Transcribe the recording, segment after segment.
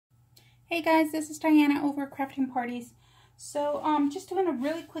Hey guys, this is Diana over at Crafting Parties. So just doing a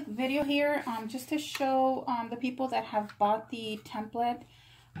really quick video here just to show the people that have bought the template.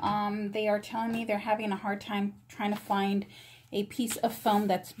 They are telling me they're having a hard time trying to find a piece of foam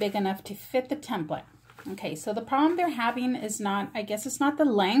that's big enough to fit the template. Okay, so the problem they're having is not, I guess it's not the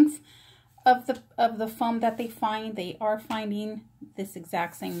length of the foam that they find. They are finding this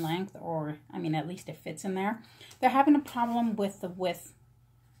exact same length, or I mean at least it fits in there. They're having a problem with the width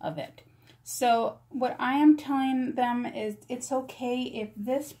of it. So what I am telling them is it's okay if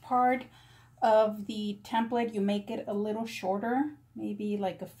this part of the template, you make it a little shorter, maybe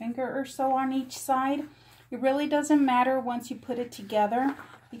like a finger or so on each side. It really doesn't matter once you put it together,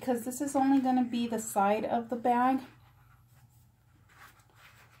 because this is only going to be the side of the bag.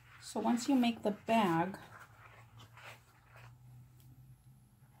 So once you make the bag,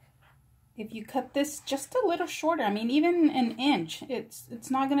 if you cut this just a little shorter, I mean even an inch,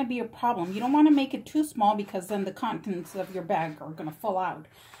 it's not going to be a problem. You don't want to make it too small because then the contents of your bag are going to fall out.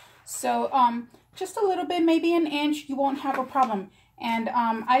 So just a little bit, maybe an inch, you won't have a problem. And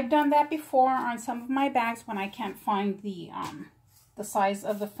I've done that before on some of my bags when I can't find the size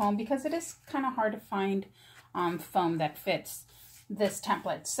of the foam, because it is kind of hard to find foam that fits this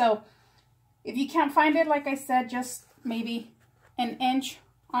template. So if you can't find it, like I said, just maybe an inch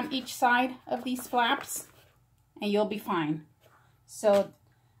on each side of these flaps and you'll be fine. So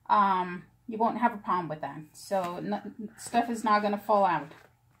you won't have a problem with that. So stuff is not going to fall out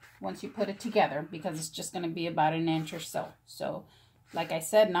once you put it together, because it's just going to be about an inch or so. So like I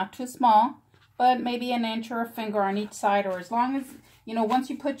said, not too small, but maybe an inch or a finger on each side, or as long as, you know, once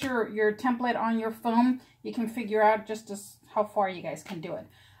you put your template on your foam, you can figure out just how far you guys can do it.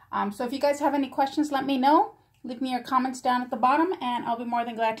 So if you guys have any questions, let me know. Leave me your comments down at the bottom, and I'll be more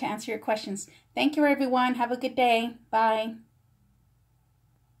than glad to answer your questions. Thank you, everyone. Have a good day. Bye.